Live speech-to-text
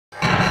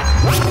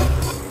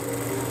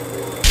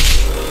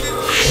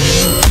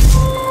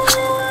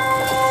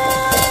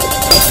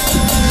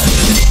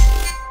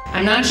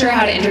I'm not sure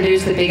how to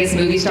introduce the biggest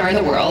movie star in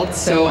the world,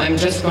 so I'm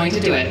just going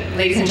to do it.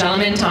 Ladies and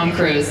gentlemen, Tom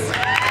Cruise.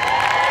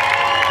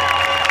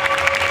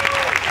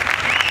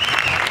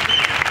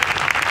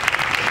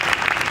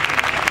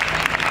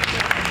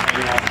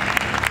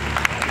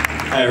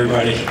 Hi,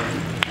 everybody.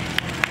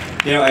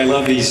 You know, I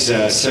love these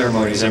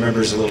ceremonies. I remember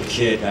as a little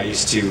kid, I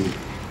used to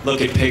look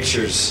at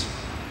pictures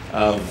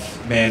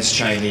of Mann's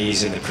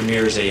Chinese and the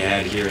premieres they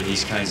had here in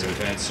these kinds of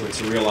events, so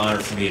it's a real honor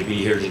for me to be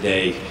here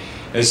today.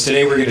 As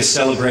today we're going to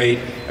celebrate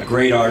a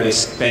great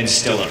artist, Ben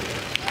Stiller.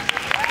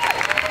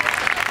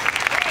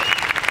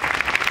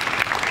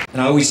 And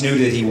I always knew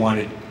that he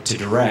wanted to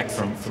direct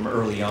from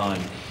early on.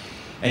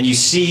 And you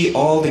see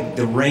all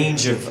the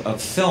range of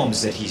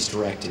films that he's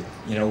directed,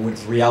 you know,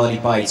 with Reality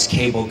Bites,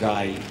 Cable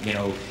Guy, you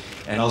know,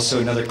 and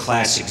also another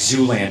classic,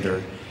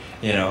 Zoolander,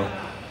 you know,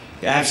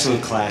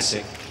 absolute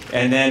classic.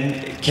 And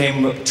then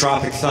came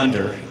Tropic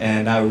Thunder,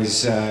 and I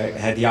was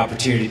had the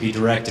opportunity to be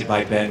directed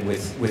by Ben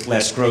with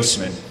Les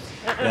Grossman.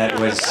 That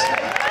was,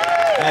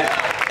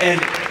 and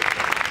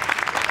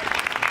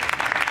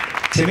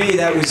to me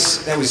that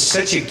was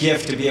such a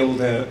gift to be able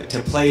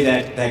to play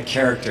that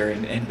character.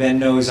 And Ben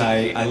knows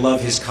I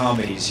love his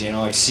comedies. You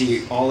know, I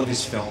see all of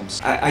his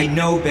films. I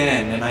know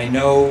Ben, and I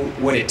know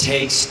what it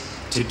takes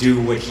to do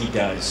what he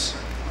does.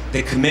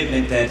 The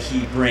commitment that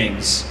he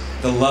brings,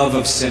 the love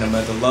of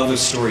cinema, the love of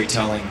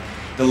storytelling,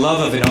 the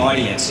love of an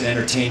audience and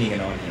entertaining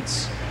an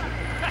audience.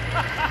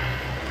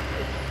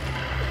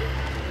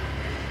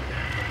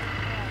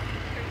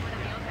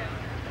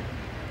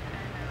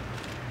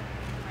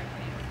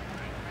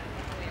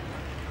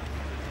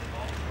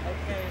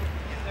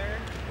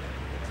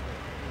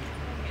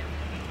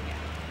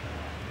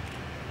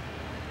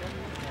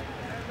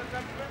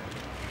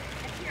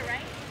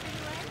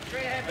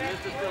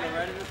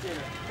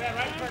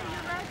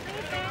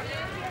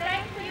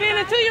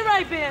 Ben, to your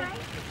right, Ben.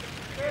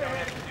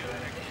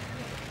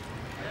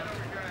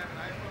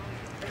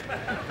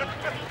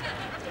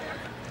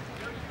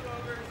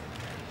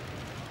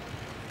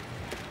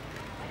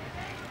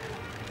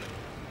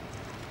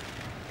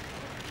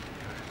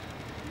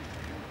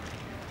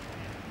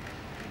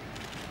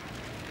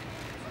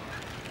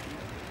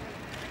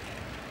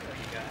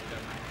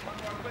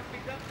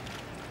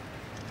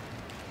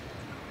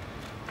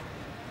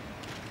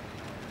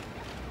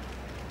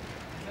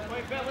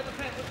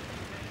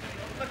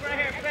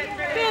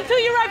 Ben, to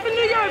your right for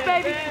New York,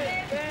 baby.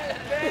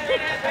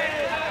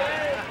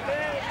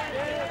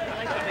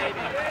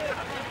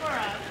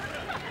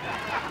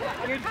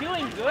 You're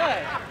doing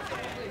good.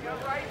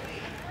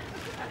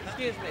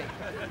 Excuse me.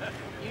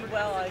 You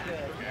well, I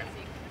good.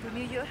 To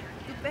New York,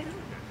 Ben.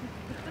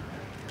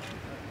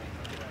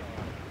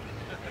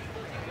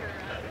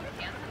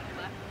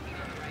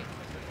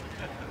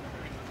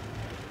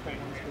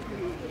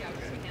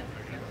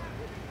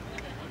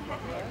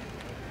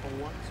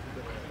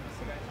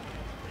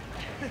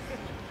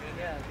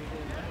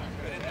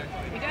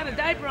 You got a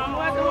diaper on,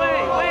 walk away.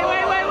 Wait.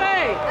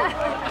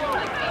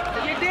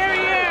 Your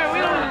derriere, we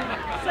don't,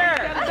 sir.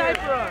 You got a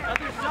diaper on.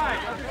 Other side.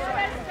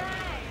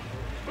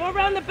 Go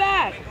around the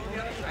back.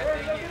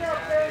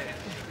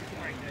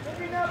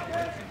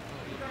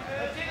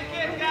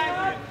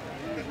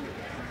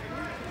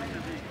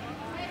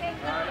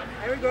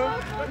 Here we go.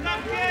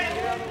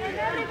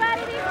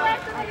 Everybody be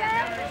blessed to the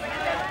left.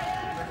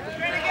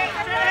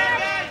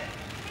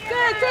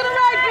 Good, to the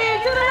right, Ben,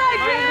 to the right,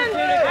 Ben.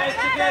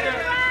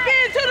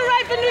 Ben, to the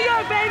right for New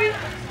York, baby.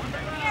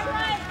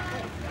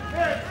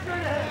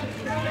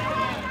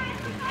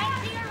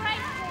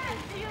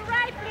 To your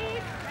right,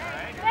 please.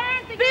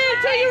 Ben,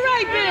 to your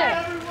right, Ben.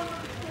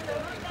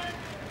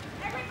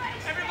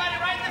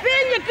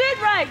 Ben, you're good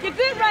right. You're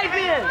good right,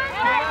 Ben.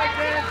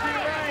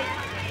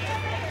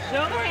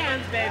 Show the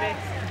hands, baby.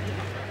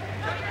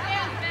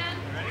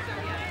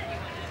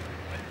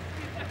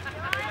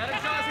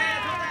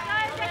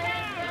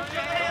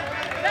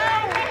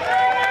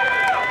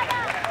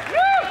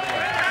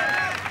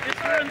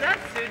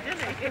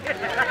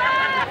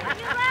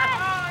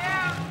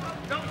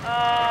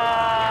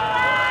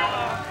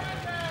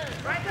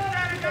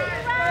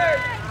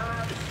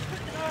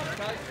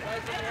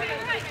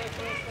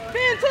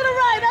 Ben, to the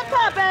right, up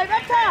top, babe,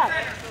 up top.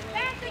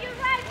 Ben, to your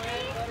right,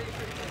 please.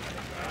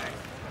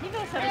 He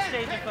knows how to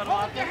stage in front of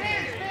walking.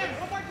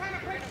 One more time, a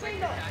quick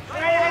single.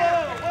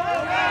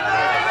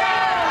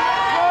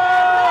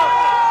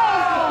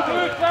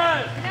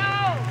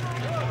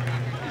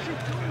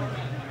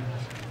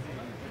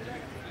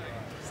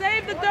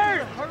 Save the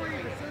dirt.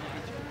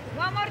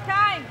 One more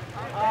time.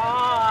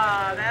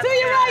 Oh, that's to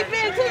your right,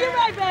 Ben, to your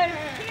right, baby.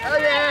 Oh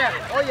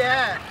yeah, oh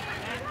yeah.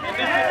 And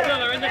Mr.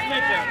 Stiller in the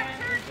center.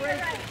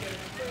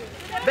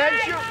 Ben,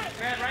 shoot.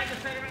 Right in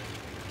the center.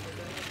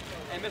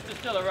 And Mr.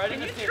 Stiller right in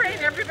the center. Can you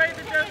train everybody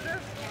that does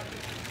this?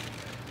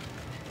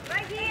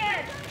 Right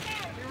here.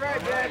 You're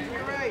right, Ben,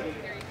 you're right.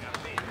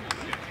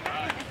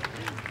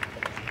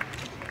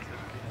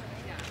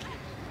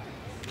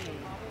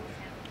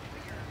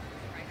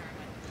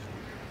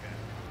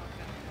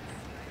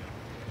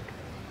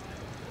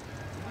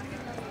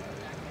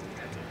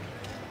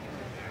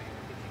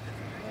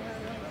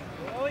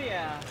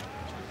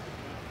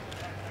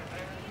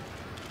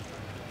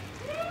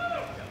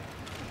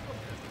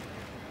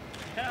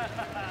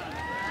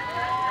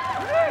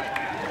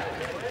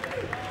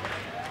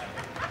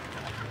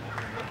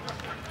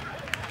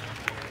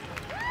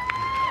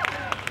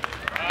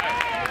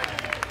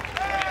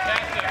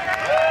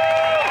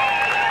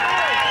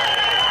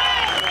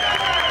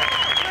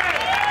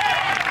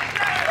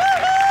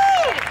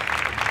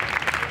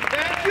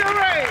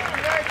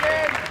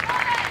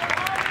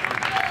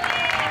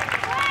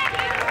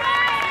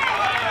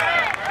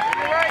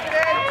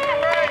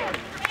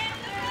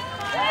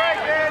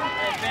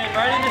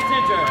 Right in the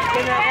center.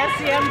 In the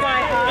SCM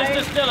guy high.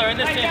 Mr. Stiller in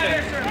the center.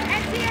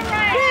 And to your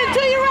right. Ben,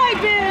 to your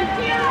right, Ben.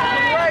 To your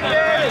right.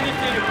 Right in the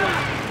center, please.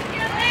 To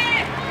your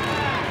left.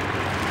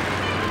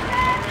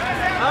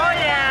 Oh,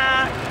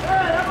 yeah.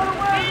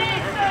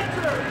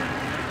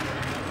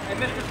 And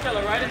Mr.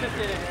 Stiller right in the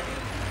center.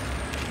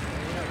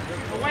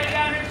 Way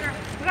down, mister.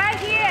 Right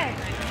here.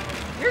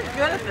 You're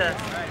good at this.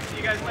 All right, see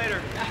you guys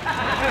later.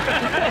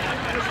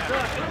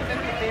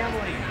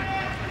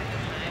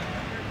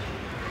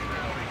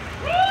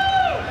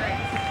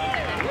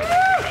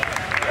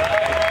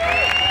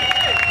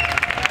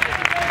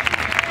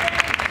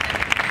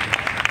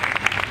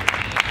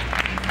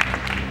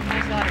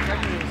 There's a lot of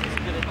revenues who's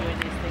good at doing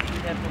these things.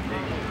 You have no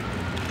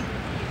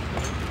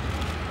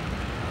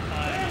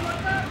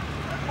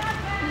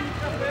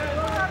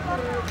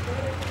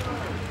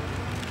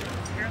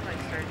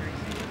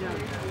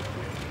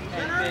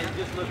And Ben,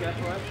 just look up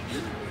for us.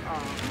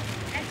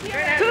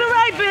 To the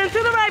right, Ben. To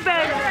the right,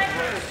 Ben.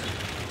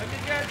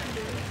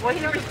 Well,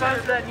 he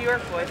responds to that New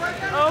York voice.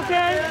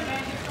 Okay.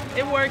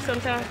 It works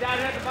sometimes. Down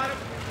at the bottom.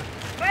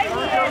 Right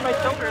Oh, here. my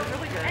shoulder is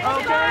really good. And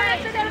to the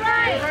right. To the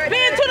right.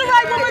 Ben, to the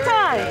right one more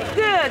time.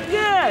 Good,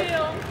 good.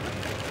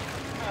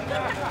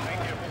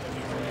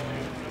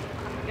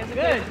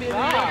 Good.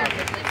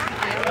 Good.